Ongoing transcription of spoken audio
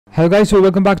Hello guys, so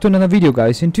welcome back to another video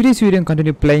guys. In today's video I'm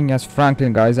continue playing as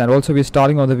Franklin guys, and also we're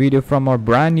starting on the video from our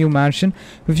brand new mansion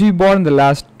which we bought in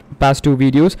the past two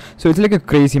videos. So it's like a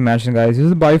crazy mansion guys. This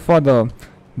is by far the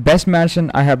best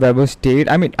mansion I have ever stayed.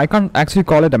 I mean, I can't actually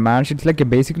call it a mansion. It's like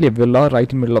basically a villa right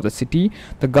in the middle of the city.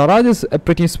 The garage is a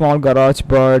pretty small garage,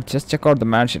 but just check out the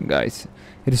mansion guys.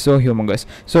 It is so humongous.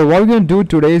 So what we're going to do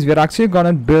today is we're actually going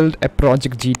to build a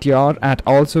project GTR and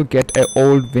also get an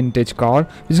old vintage car,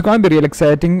 which is going to be real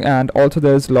exciting. And also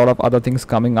there's a lot of other things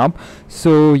coming up.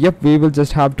 So yep, we will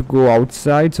just have to go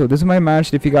outside. So this is my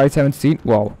mansion if you guys haven't seen.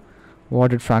 Wow,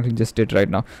 what did Franklin just did right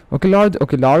now? Okay,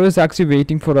 Laura is actually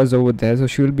waiting for us over there, so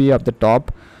she will be up the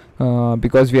top.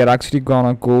 Because we are actually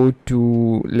gonna go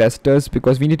to Lester's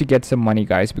because we need to get some money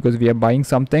guys, because we are buying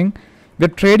something. We're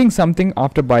trading something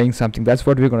after buying something. That's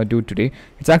what we're gonna do today.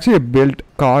 It's actually a built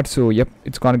card, so yep,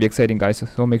 it's gonna be exciting guys.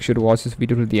 So make sure to watch this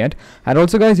video till the end. And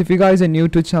also guys, if you guys are new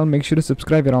to the channel, make sure to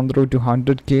subscribe. We're on the road to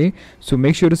 100k, so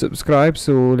make sure to subscribe.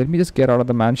 So let me just get out of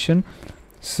the mansion.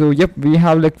 So yep, we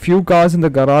have like few cars in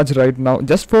the garage right now,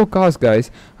 just 4 cars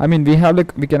guys. I mean, we have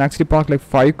like, we can actually park like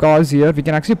 5 cars here. We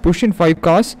can actually push in 5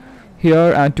 cars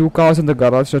here and 2 cars in the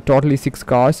garage, so totally 6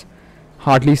 cars,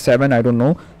 hardly 7, I don't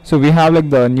know. So we have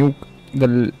like the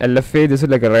LFA. This is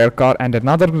like a rare car, and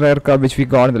another rare car which we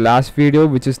got in the last video,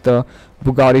 which is the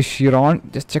Bugatti Chiron.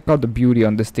 Just check out the beauty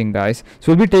on this thing guys.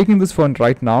 So we'll be taking this one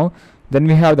right now. Then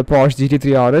we have the Porsche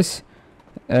GT3 RS,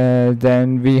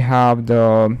 then we have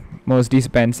the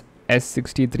Mercedes-Benz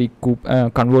S63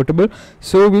 coupe convertible.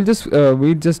 So we'll just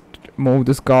move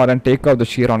this car and take out the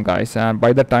Chiron guys, and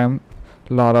by the time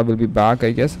Lara will be back,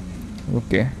 I guess.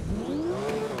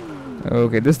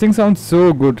 Okay, this thing sounds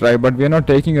so good, right? But we are not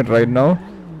taking it right now.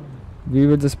 We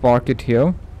will just park it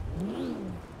here.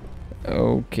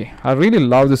 Okay, I really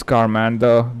love this car, man.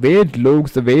 The way it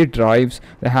looks, the way it drives,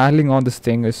 the handling on this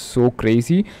thing is so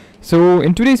crazy. So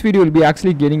in today's video, we'll be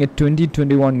actually getting a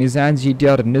 2021 Nissan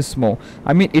GTR Nismo.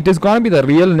 I mean, it is gonna be the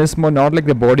real Nismo, not like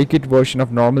the body kit version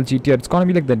of normal GTR. It's gonna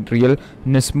be like the real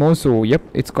Nismo. So yep,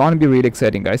 it's gonna be really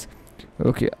exciting, guys.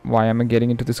 Okay, why am I getting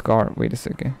into this car? Wait a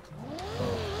second.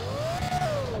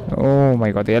 Oh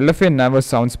my god, the LFA never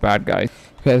sounds bad, guys.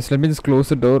 Okay, so let me just close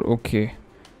the door. Okay,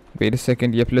 wait a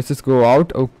second. Yep, let's just go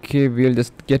out. Okay, we'll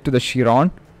just get to the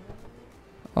Chiron.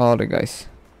 Alright guys.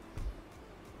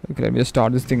 Okay, let me just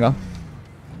start this thing up.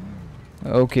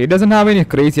 Okay, it doesn't have any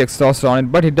crazy exhaust on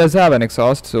it, but it does have an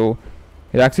exhaust, so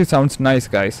it actually sounds nice,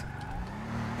 guys.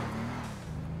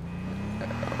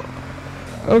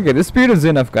 Okay, the speed is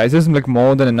enough, guys. This is like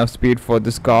more than enough speed for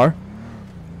this car.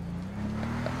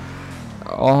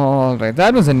 Alright,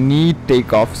 that was a neat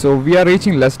takeoff. So we are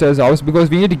reaching Lester's house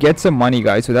because we need to get some money,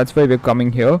 guys. So that's why we're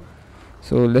coming here.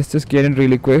 So let's just get in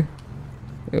really quick.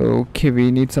 Okay,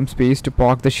 we need some space to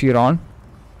park the Chiron.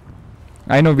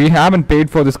 I know we haven't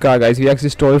paid for this car, guys. We actually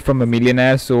stole it from a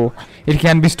millionaire, so it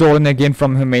can be stolen again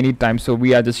from him anytime. So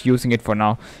we are just using it for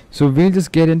now. So we'll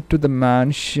just get into the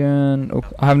mansion.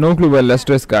 Okay. I have no clue where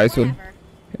Lester is, guys. So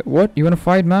what? You wanna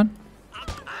fight, man?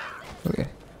 Okay.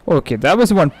 Okay, that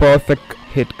was one perfect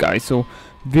hit, guys. So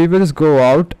we will just go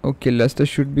out. Okay, Lester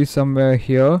should be somewhere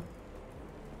here.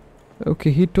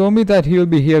 Okay, he told me that he will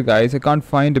be here, guys. I can't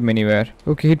find him anywhere.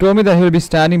 Okay, he told me that he will be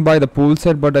standing by the pool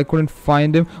set, but I couldn't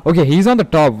find him. Okay, he's on the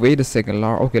top. Wait a second,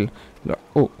 Lara. Okay,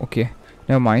 oh, okay,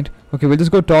 never mind. Okay, we'll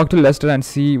just go talk to Lester and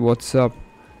see what's up.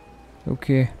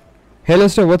 Okay. Hey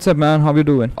Lester, what's up, man? How you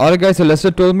doing? Alright guys, so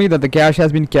Lester told me that the cash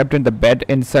has been kept in the bed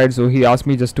inside, so he asked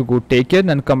me just to go take it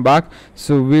and come back.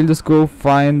 So we'll just go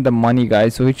find the money,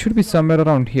 guys. So it should be somewhere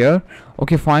around here.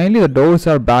 Okay, finally the doors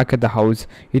are back at the house.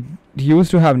 It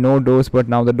used to have no doors, but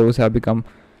now the doors have became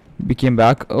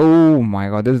back. Oh my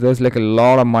god, there's like a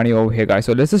lot of money over here, guys.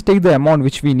 So let's just take the amount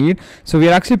which we need. So we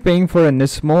are actually paying for a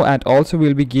Nismo, and also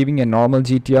we'll be giving a normal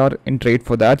GTR in trade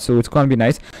for that, so it's gonna be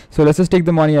nice. So let's just take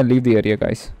the money and leave the area,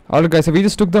 guys. Alright guys, so we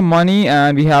just took the money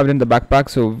and we have it in the backpack,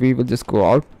 so we will just go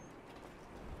out.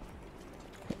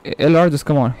 Hey Laura, just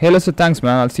come on. Hey Lester, thanks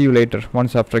man, I'll see you later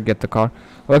once after I get the car.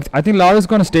 Well, I think Laura's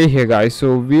gonna stay here, guys,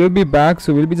 so we'll be back.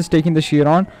 So we'll be just taking the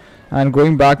Chiron and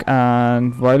going back,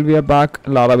 and while we are back,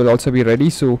 Lara will also be ready.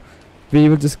 So we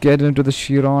will just get into the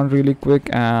Chiron really quick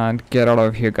and get out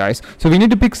of here, guys. So we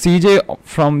need to pick CJ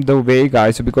from the way,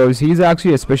 guys, because he's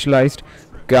actually a specialized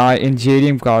guy in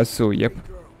JDM cars. So yep,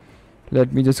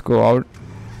 let me just go out.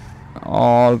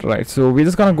 Alright, so we're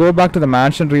just gonna go back to the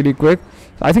mansion really quick.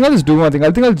 I think I'll just do one thing.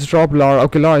 I think I'll just drop Lara.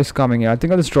 Okay, Lara is coming here. I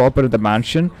think I'll just drop her at the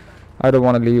mansion. I don't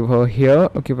want to leave her here.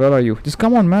 Okay, where are you? Just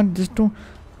come on, man.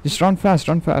 Just run fast,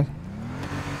 run fast.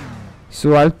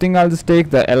 So I think I'll just take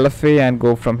the LFA and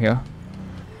go from here.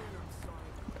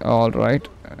 Alright.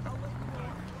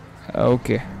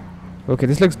 Okay. Okay,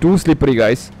 this looks too slippery,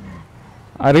 guys.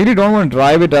 I really don't want to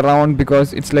drive it around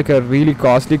because it's like a really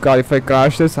costly car. If I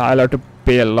crash this, I'll have to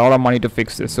pay a lot of money to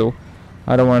fix this. So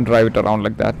I don't want to drive it around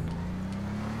like that.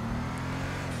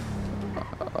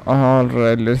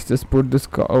 Alright, let's just put this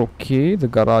car. Okay, the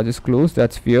garage is closed.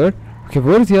 That's weird. Okay,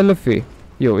 where is the LFA?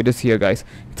 Yo, it is here, guys.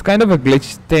 It's kind of a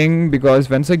glitch thing because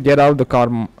once I get out, the car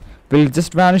will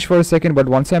just vanish for a second, but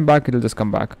once I'm back, it'll just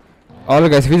come back. Alright,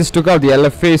 guys, we just took out the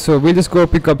LFA, so we'll just go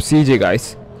pick up CJ,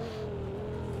 guys.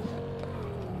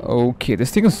 Okay,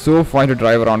 this thing is so fun to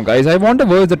drive around, guys. I wonder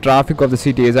where the traffic of the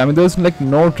city is. I mean, there's like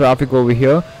no traffic over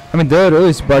here. I mean, there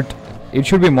is, but it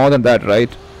should be more than that, right?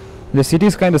 The city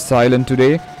is kind of silent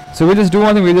today. So we'll just do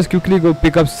one thing. We'll just quickly go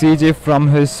pick up CJ from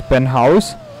his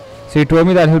penthouse. So he told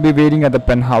me that he'll be waiting at the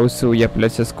penthouse. So yep,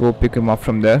 let's just go pick him up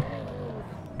from there.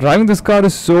 Driving this car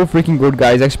is so freaking good,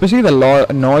 guys. Especially the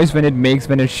noise when it makes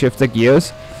when it shifts the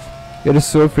gears. It is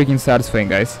so freaking satisfying,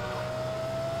 guys.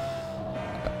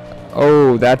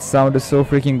 Oh, that sound is so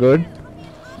freaking good.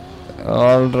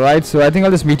 Alright, so I think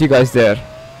I'll just meet you guys there.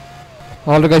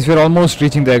 Alright, guys, we're almost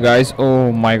reaching there, guys.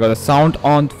 Oh my god, the sound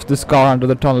on this car under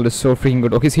the tunnel is so freaking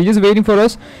good. Okay, CJ's waiting for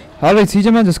us. Alright,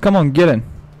 CJ man, just come on, get in.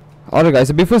 Alright, guys,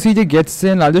 so before CJ gets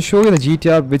in, I'll just show you the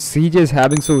GTR which CJ is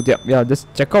having. So yeah,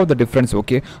 just check out the difference,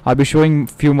 okay? I'll be showing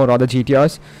few more other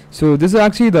GTRs. So this is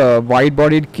actually the wide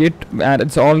bodied kit, and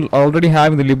it's already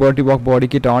having the Liberty Walk body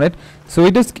kit on it. So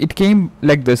it came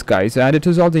like this, guys, and it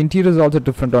is all the interior is also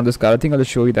different on this car. I think I'll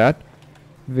just show you that.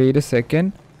 Wait a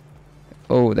second.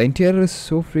 Oh, the interior is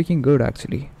so freaking good,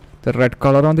 actually. The red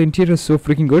color on the interior is so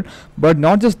freaking good. But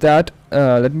not just that,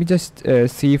 let me just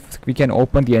see if we can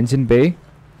open the engine bay.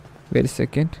 Wait a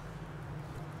second.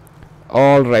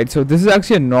 Alright, so this is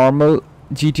actually a normal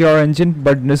GTR engine,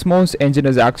 but Nismo's engine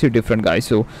is actually different, guys.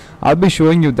 So I'll be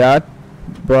showing you that,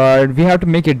 but we have to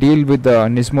make a deal with the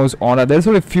Nismo's owner. There's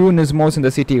only a few Nismo's in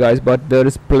the city, guys, but there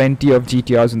is plenty of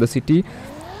GTRs in the city.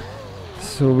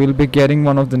 So we'll be getting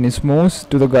one of the Nismo's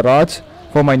to the garage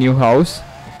for my new house.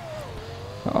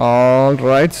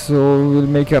 Alright, so we'll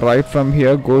make a right from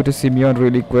here, go to Simeon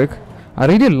really quick. I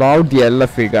really love the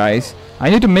LFA, guys. I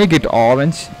need to make it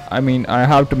orange. I mean, I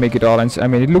have to make it orange. I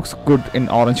mean, it looks good in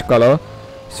orange color.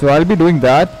 So I'll be doing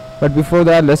that. But before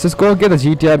that, let's just go get the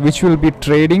GTR, which we'll be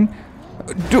trading.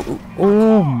 Dude,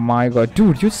 oh my god,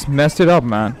 dude, you just messed it up,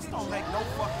 man.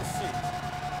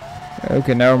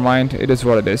 Okay, never mind. It is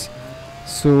what it is.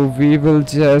 So we will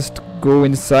just go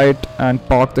inside and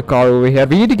park the car over here.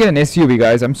 We need to get an SUV,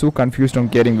 guys. I'm so confused on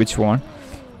getting which one.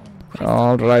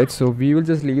 Alright, so we will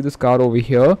just leave this car over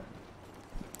here.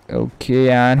 Okay,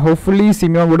 and hopefully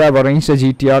Simeon would have arranged a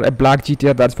GTR, a black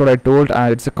GTR, that's what I told,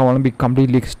 and it's going to be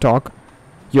completely stock.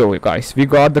 Yo guys, we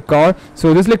got the car.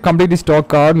 So this is like completely stock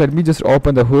car. Let me just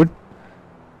open the hood.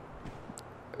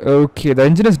 Okay, the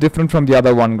engine is different from the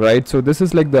other one, right? So this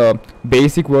is like the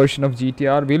basic version of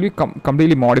GTR. We'll be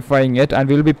completely modifying it, and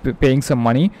we'll be paying some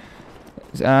money.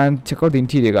 And check out the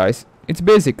interior, guys. It's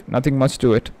basic, nothing much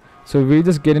to it. So we'll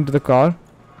just get into the car.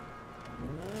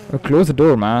 Close the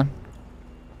door, man.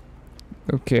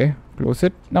 Okay, close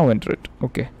it. Now enter it.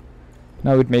 Okay,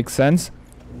 now it makes sense.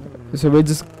 So we'll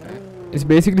just, it's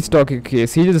basically stock. Okay,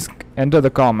 CJ just enter the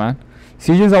car, man.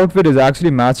 CJ's outfit is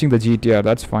actually matching the GTR.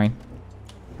 That's fine.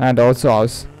 And also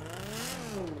ours.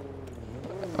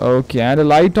 Okay, and the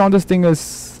light on this thing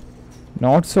is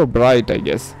not so bright, I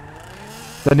guess.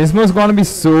 The Nismo is gonna be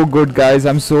so good, guys.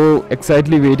 I'm so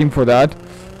excitedly waiting for that.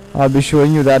 I'll be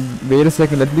showing you that. Wait a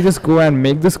second, let me just go and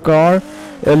make this car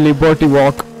a Liberty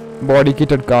Walk body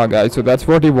kitted car, guys. So that's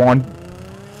what he wants.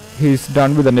 He's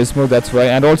done with the Nismo, that's why.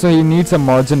 And also he needs some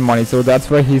merchant money, so that's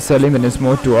why he's selling the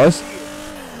Nismo to us.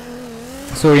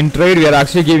 So in trade we are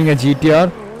actually giving a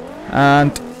GTR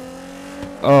and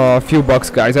a few bucks,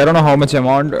 guys. I don't know how much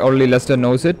amount, only Lester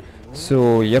knows it.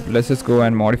 So yep, let's just go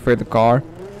and modify the car.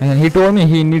 And he told me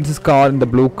he needs his car in the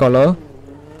blue color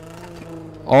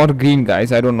or green,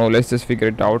 guys. I don't know, let's just figure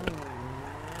it out.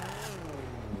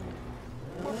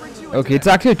 Okay, it's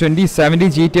actually a 2070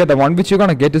 GTR. The one which you're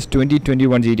gonna get is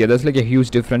 2021 GTR. There's like a huge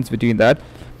difference between that.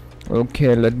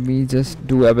 Okay, let me just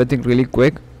do everything really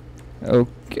quick.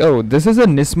 Okay, oh, this is a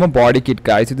Nismo body kit,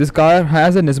 guys. So this car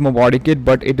has a Nismo body kit,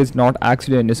 but it is not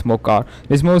actually a Nismo car.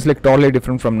 Nismo is like totally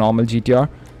different from normal GTR.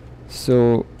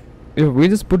 So if we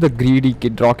just put the greedy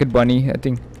kit, Rocket Bunny, I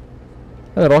think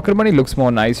the Rocket Bunny looks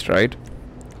more nice, right?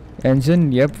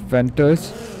 Engine, yep,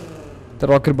 fenders. The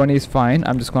Rocket Bunny is fine.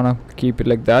 I'm just gonna keep it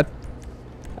like that.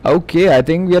 Okay, I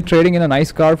think we are trading in a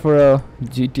nice car for a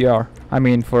GTR. I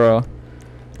mean for a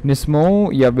Nismo.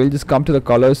 Yeah, we'll just come to the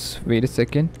colors. Wait a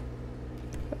second.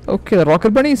 Okay, the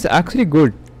Rocket Bunny is actually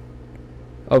good.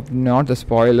 Oh, not the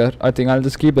spoiler. I think I'll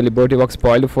just keep the Liberty Box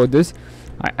spoiler for this.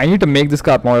 I need to make this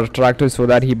car more attractive so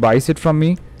that he buys it from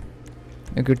me.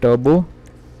 Okay, turbo.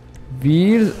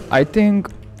 Wheels, I think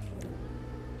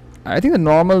the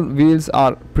normal wheels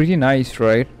are pretty nice,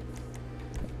 right?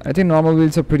 I think normal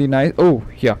wheels are pretty nice. Oh,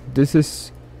 yeah, this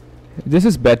is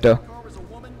better.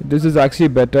 This is actually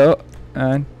better.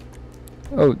 And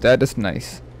oh, that is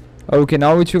nice. Okay,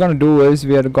 now what we're gonna do is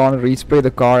we are gonna respray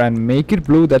the car and make it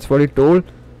blue. That's what it told.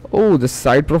 Oh, the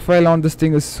side profile on this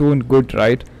thing is so good,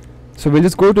 right? So we'll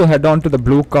just go to head on to the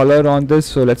blue color on this.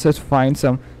 So let's just find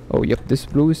some. Oh, yep, this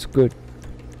blue is good.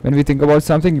 When we think about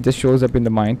something, it just shows up in the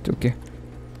mind. Okay.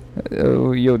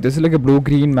 Oh, yo, this is like a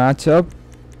blue-green matchup.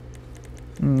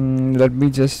 Let me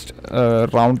just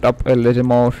round up a little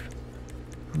more.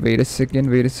 Wait a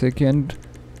second.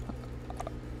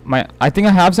 I think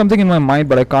I have something in my mind,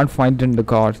 but I can't find it in the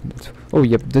car. Oh,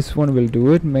 yep, this one will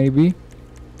do it, maybe.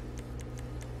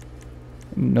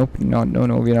 Nope, no,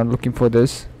 we're not looking for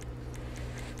this.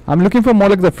 I'm looking for more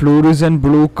like the fluorescent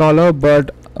blue color,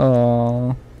 but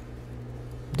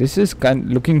this is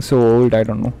looking so old, I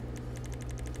don't know.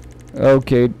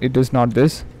 Okay, it is not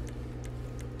this.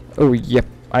 Oh, yep,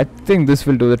 I think this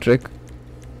will do the trick.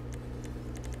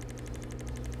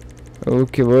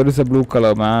 Okay, where is the blue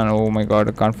color, man? Oh my god,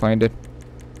 I can't find it.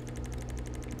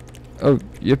 Oh,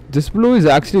 yep, this blue is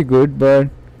actually good, but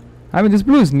I mean, this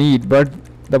blue is neat, but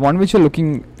the one which you're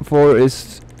looking for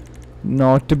is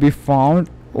not to be found.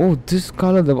 Oh, this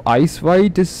color, the ice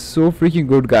white, is so freaking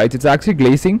good, guys. It's actually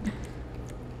glazing,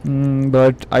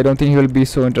 but I don't think he'll be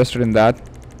so interested in that.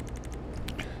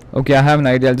 Okay, I have an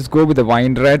idea. I'll just go with the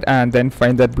wine red and then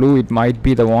find that blue. It might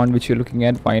be the one which you're looking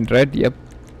at. Wine red, yep.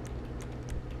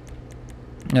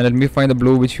 And let me find the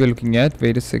blue which you're looking at.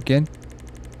 Wait a second.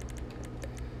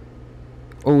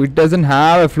 Oh, it doesn't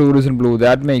have a fluorescent blue.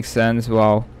 That makes sense.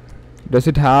 Wow. Does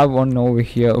it have one over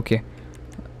here? Okay.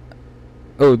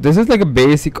 Oh, this is like a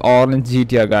basic orange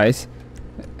GTR, guys.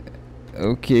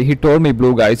 Okay, he told me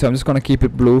blue, guys, so I'm just gonna keep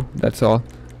it blue. That's all.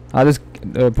 I'll just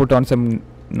put on some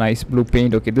nice blue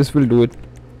paint. Okay, this will do it.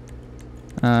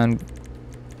 And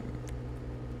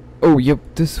oh, yep,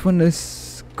 this one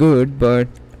is good, but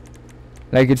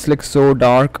like it's like so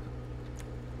dark.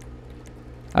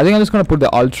 I think I'm just gonna put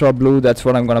the ultra blue. That's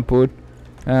what I'm gonna put.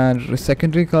 And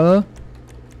secondary color.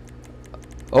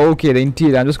 Okay, the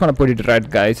interior, I'm just gonna put it red,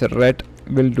 guys. Red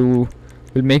will do,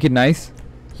 will make it nice.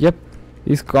 Yep,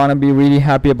 he's gonna be really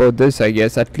happy about this, I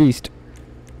guess, at least.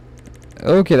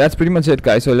 Okay, that's pretty much it,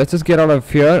 guys. So let's just get out of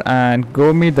here and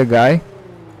go meet the guy.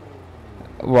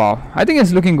 Wow, I think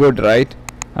it's looking good, right?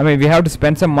 I mean, we have to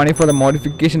spend some money for the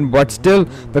modification, but still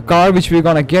the car which we're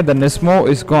gonna get, the Nismo,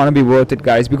 is gonna be worth it,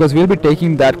 guys, because we'll be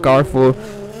taking that car for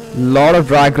a lot of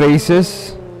drag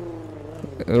races.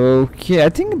 Okay, I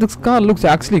think this car looks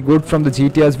actually good from the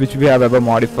GTRs which we have ever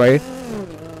modified.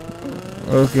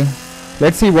 Okay,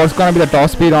 let's see what's gonna be the top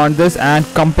speed on this and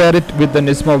compare it with the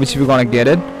Nismo which we're gonna get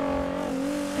it.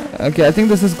 Okay, I think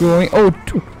this is going. Oh,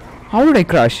 how did I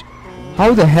crash?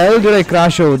 How the hell did I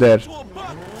crash over there?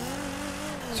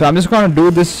 So I'm just gonna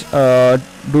do this,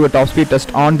 do a top speed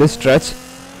test on this stretch.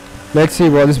 Let's see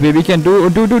what this baby can do.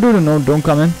 No, don't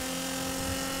come in.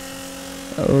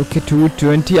 Okay,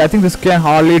 220. I think this can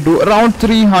hardly do around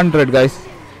 300, guys.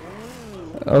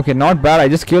 Okay, not bad. I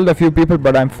just killed a few people,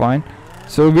 but I'm fine.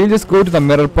 So we'll just go to the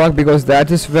mirror park because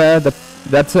that is where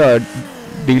that's a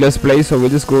dealer's place. So we'll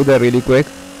just go there really quick.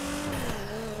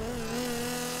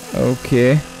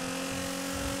 Okay.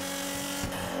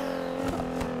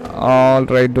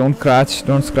 Alright, don't scratch.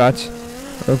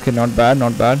 Okay, not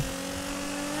bad.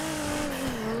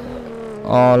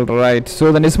 Alright,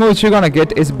 so the Nismo which you're gonna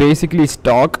get is basically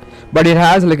stock, but it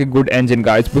has like a good engine,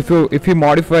 guys. If you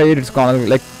modify it, it's gonna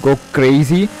like go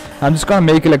crazy. I'm just gonna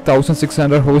make it like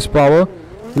 1600 horsepower.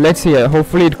 Let's see,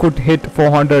 hopefully it could hit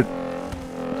 400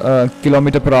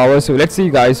 km/h. So let's see,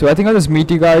 guys. So I think I'll just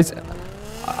meet you guys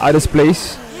at this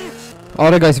place.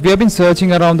 Alright, guys, we have been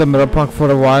searching around the mirror park for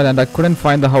a while and I couldn't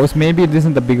find the house. Maybe it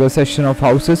isn't the bigger section of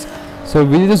houses, so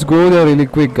we'll just go there really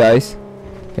quick, guys.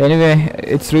 Anyway,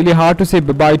 it's really hard to say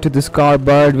bye-bye to this car,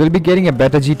 but we'll be getting a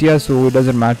better GTR, so it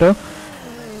doesn't matter.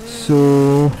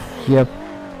 So yep,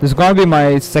 this is gonna be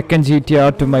my second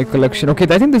GTR to my collection. Okay,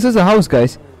 I think this is a house,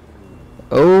 guys.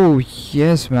 Oh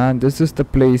yes, man, this is the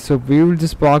place. So we will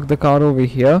just park the car over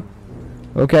here.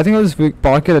 Okay, I think I'll just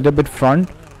park it a little bit front.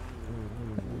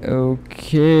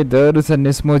 Okay, there is a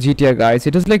Nismo GTR, guys.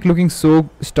 It is like looking so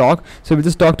stock. So we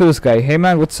just talk to this guy. Hey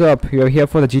man, what's up? You're here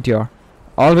for the GTR.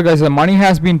 Alright, guys, the money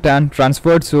has been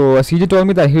transferred. So CJ told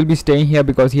me that he'll be staying here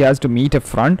because he has to meet a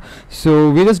front. So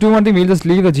we'll just do one thing. We'll just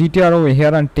leave the GTR over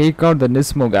here and take out the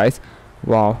Nismo, guys.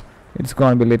 Wow, it's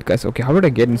gonna be lit, guys. Okay, how did I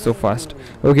get in so fast?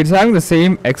 Okay, it's having the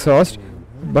same exhaust,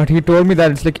 but he told me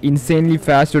that it's like insanely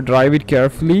fast to drive it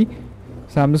carefully.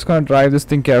 So I'm just gonna drive this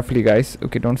thing carefully, guys.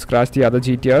 Okay, don't scratch the other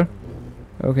GTR.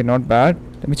 Okay, not bad.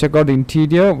 Let me check out the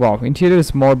interior. Wow, interior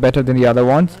is more better than the other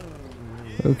ones.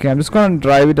 Okay, I'm just gonna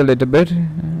drive it a little bit.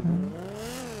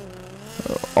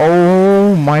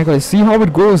 Oh my god, see how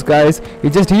it goes, guys.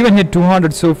 It just even hit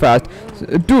 200 so fast.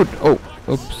 Dude, oh,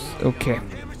 oops, okay.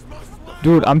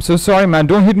 Dude, I'm so sorry, man.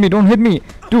 Don't hit me, don't hit me.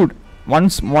 Dude,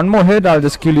 one more hit, I'll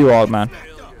just kill you all, man.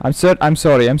 I'm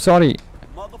sorry.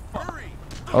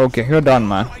 Okay, you're done,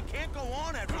 man.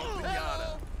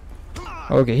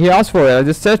 Okay, he asked for it. I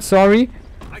just said sorry.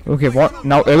 Okay, what?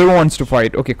 Now everyone wants to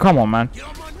fight. Okay, come on, man.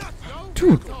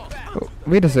 Dude, oh,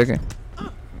 wait a second.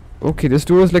 Okay, this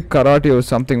dude was like karate or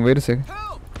something. Wait a second.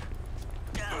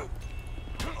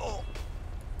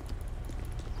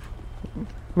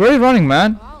 Where are you running,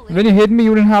 man? When you hit me,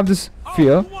 you didn't have this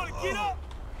fear.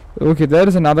 Okay, there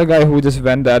is another guy who just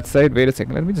went that side. Wait a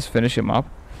second. Let me just finish him up.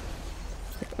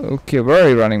 Okay, where are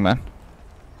you running, man?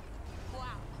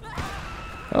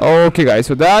 Okay, guys.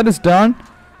 So that is done.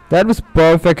 That was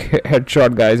perfect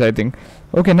headshot, guys, I think.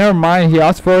 Okay, never mind. He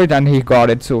asked for it and he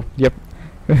got it. So, yep.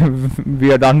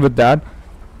 We are done with that.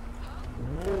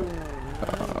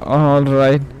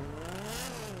 Alright.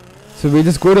 So we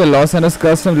just go to Los Angeles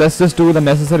Custom. Let's just do the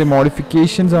necessary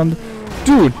modifications on the...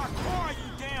 Dude!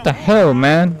 What the hell,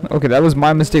 man? Okay, that was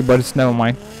my mistake, but it's never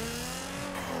mind.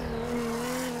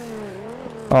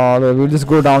 We'll just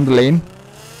go down the lane.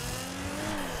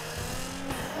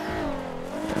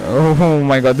 Oh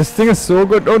my god, this thing is so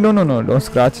good. Oh, no, don't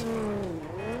scratch.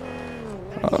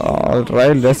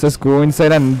 Alright, let's just go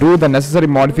inside and do the necessary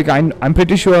modification. I'm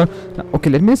pretty sure... Okay,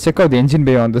 let me just check out the engine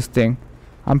bay on this thing.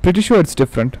 I'm pretty sure it's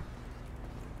different.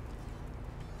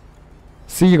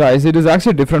 See, guys, it is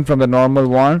actually different from the normal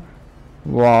one.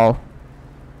 Wow.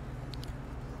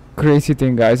 Crazy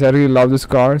thing, guys. I really love this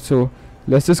car. So,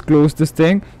 let's just close this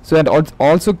thing. So, it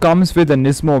also comes with the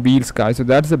Nismo wheels, guys. So,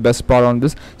 that's the best part on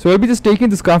this. So, I'll be just taking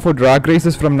this car for drag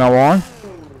races from now on.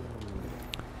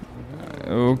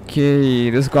 Okay,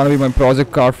 this is gonna be my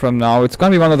project car from now. It's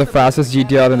gonna be one of the fastest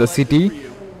GTR in the city.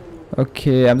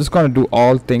 Okay, I'm just gonna do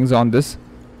all things on this.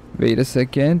 Wait a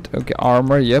second. Okay,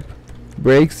 armor, yep.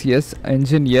 Brakes, yes.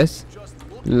 Engine, yes.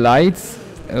 Lights,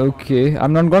 okay.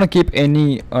 I'm not gonna keep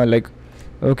any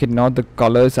okay, not the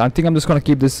colors. I think I'm just gonna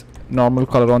keep this normal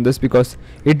color on this because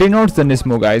it denotes the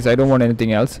Nismo, guys. I don't want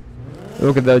anything else.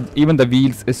 Okay, even the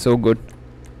wheels is so good.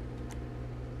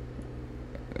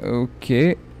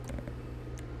 Okay.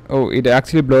 Oh, it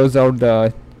actually blurs out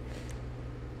the...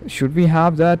 Should we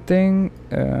have that thing?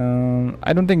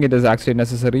 I don't think it is actually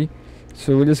necessary.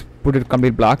 So we'll just put it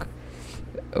complete black.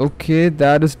 Okay,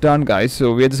 that is done, guys.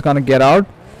 So we're just gonna get out.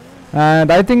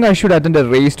 And I think I should attend a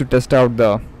race to test out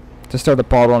the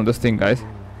power on this thing, guys.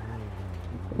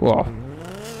 Wow.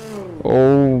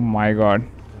 Oh my god.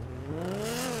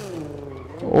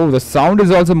 Oh, the sound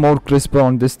is also more crisper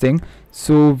on this thing.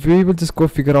 So we will just go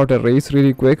figure out a race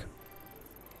really quick.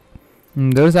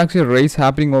 There is actually a race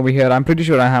happening over here. I'm pretty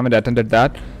sure I haven't attended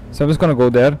that. So I'm just gonna go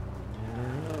there.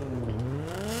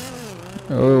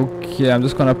 Okay, I'm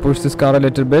just gonna push this car a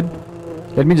little bit.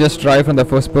 Let me just drive from the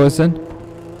first person.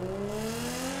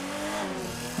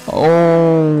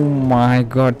 Oh my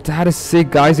god, that is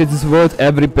sick, guys. It is worth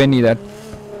every penny that...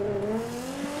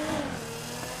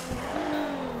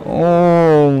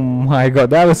 Oh my god,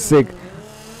 that was sick.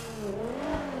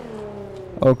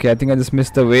 Okay, I think I just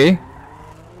missed the way.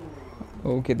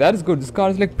 Okay, that is good. This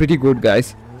car is like pretty good,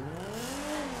 guys.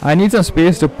 I need some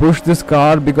space to push this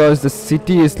car because the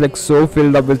city is like so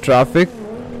filled up with traffic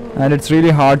and it's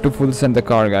really hard to full send the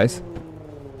car, guys.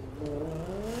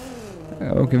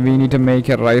 Okay, we need to make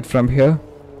a right from here.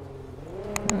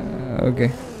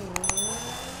 Okay.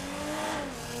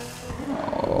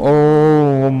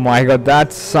 Oh my god,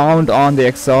 that sound on the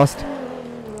exhaust.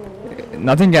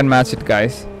 Nothing can match it,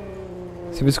 guys.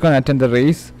 So we're just gonna attend the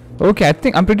race. Okay,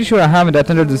 I'm pretty sure I haven't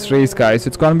attended this race, guys.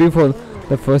 It's gonna be for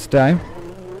the first time.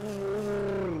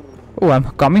 Oh, I'm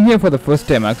coming here for the first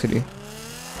time, actually.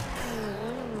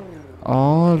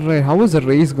 Alright, how is the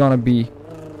race gonna be?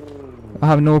 I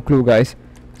have no clue, guys.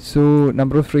 So,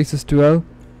 number of races 12.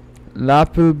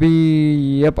 Lap will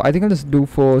be... Yep, I think I'll just do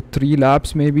for 3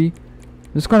 laps, maybe.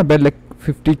 I'm just gonna bet like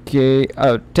 50k,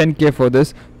 10k for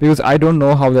this. Because I don't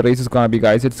know how the race is gonna be,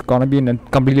 guys. It's gonna be in a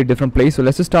completely different place. So,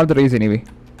 let's just start the race anyway.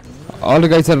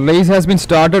 Alright, guys, the race has been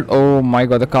started. Oh my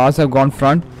god, the cars have gone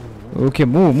front. Okay,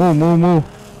 move.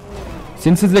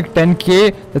 Since it's like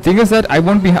 10k, the thing is that I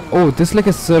won't be... Oh, this is like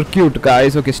a circuit,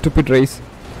 guys. Okay, stupid race.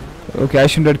 Okay, I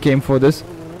shouldn't have came for this.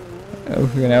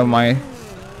 Okay, never mind.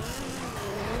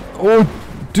 Oh,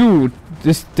 dude,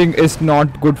 this thing is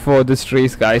not good for this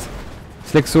race, guys.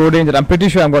 It's like so dangerous. I'm pretty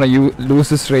sure I'm gonna lose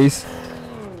this race.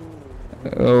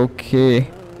 Okay,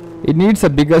 it needs a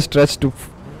bigger stretch to.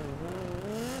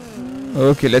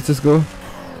 Okay, let's just go.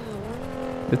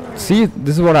 See,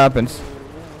 this is what happens.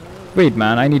 Wait,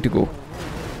 man, I need to go.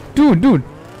 Dude,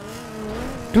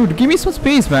 give me some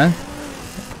space, man.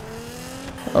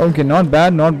 Okay, not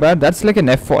bad, not bad. That's like an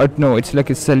F4. No, it's like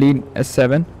a Celine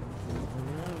S7.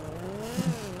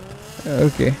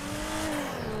 Okay.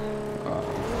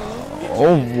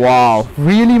 Oh wow,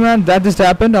 really, man? That just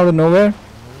happened out of nowhere.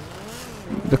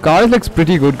 The car looks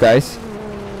pretty good, guys.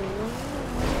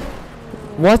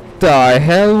 What the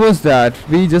hell was that?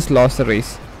 We just lost the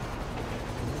race.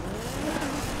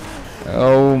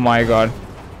 Oh my god.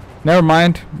 Never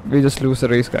mind, we just lose the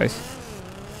race, guys.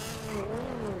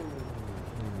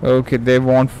 Okay, they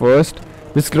won first.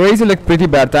 This race is like pretty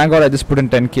bad. Thank god I just put in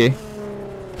 10k.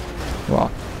 Wow.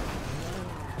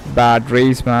 Bad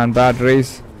race, man, bad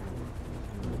race.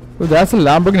 Oh, that's a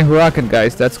Lamborghini Huracan,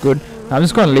 guys. That's good. I'm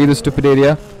just gonna leave the stupid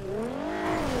area.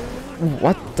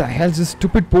 What the hell? This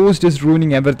stupid post is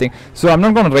ruining everything. So I'm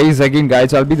not gonna race again,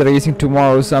 guys. I'll be the racing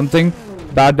tomorrow or something.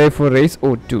 Bad day for race.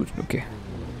 Oh, dude. Okay.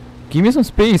 Give me some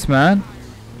space, man.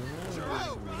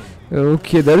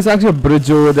 Okay, there is actually a bridge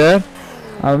over there.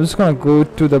 I'm just gonna go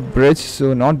to the bridge.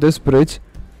 So not this bridge.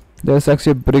 There's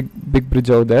actually a big bridge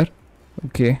over there.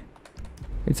 Okay.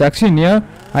 It's actually near.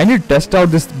 I need to test out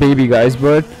this baby, guys.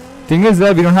 But thing is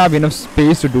that we don't have enough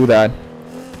space to do that.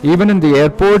 Even in the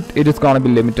airport, it is gonna be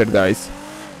limited, guys.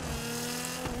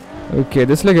 Okay,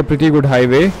 this is like a pretty good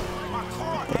highway.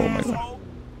 Oh my god.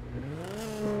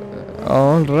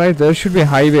 Alright, there should be a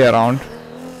highway around.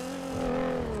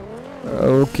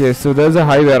 Okay, so there's a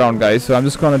highway around, guys. So I'm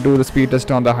just gonna do the speed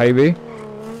test on the highway.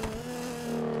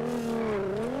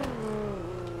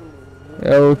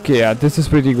 Okay, yeah, this is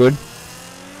pretty good.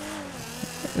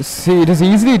 See, it is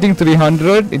easily hitting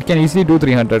 300. It can easily do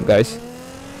 300, guys.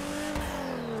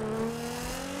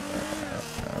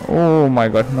 Oh my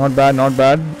god, not bad, not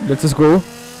bad. Let's just go.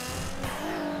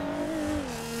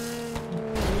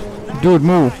 Dude,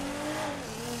 move.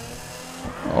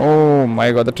 Oh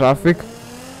my god, the traffic.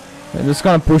 I'm just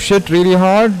gonna push it really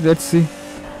hard. Let's see.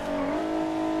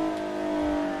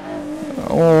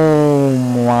 Oh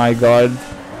my god.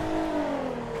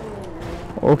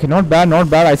 Okay, not bad, not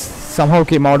bad. I somehow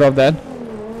came out of that.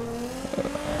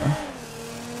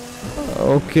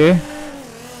 Okay.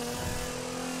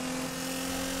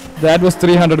 That was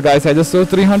 300, guys. I just saw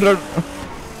 300.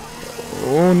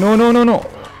 Oh, no, no, no, no.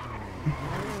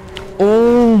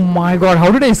 Oh my god,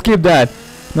 how did I escape that?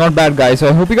 Not bad, guys. So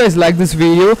I hope you guys like this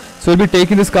video. So we'll be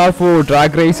taking this car for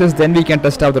drag races. Then we can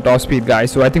test out the top speed,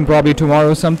 guys. So I think probably tomorrow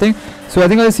or something. So I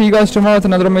think I'll see you guys tomorrow with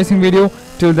another amazing video.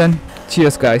 Till then,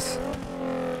 cheers, guys.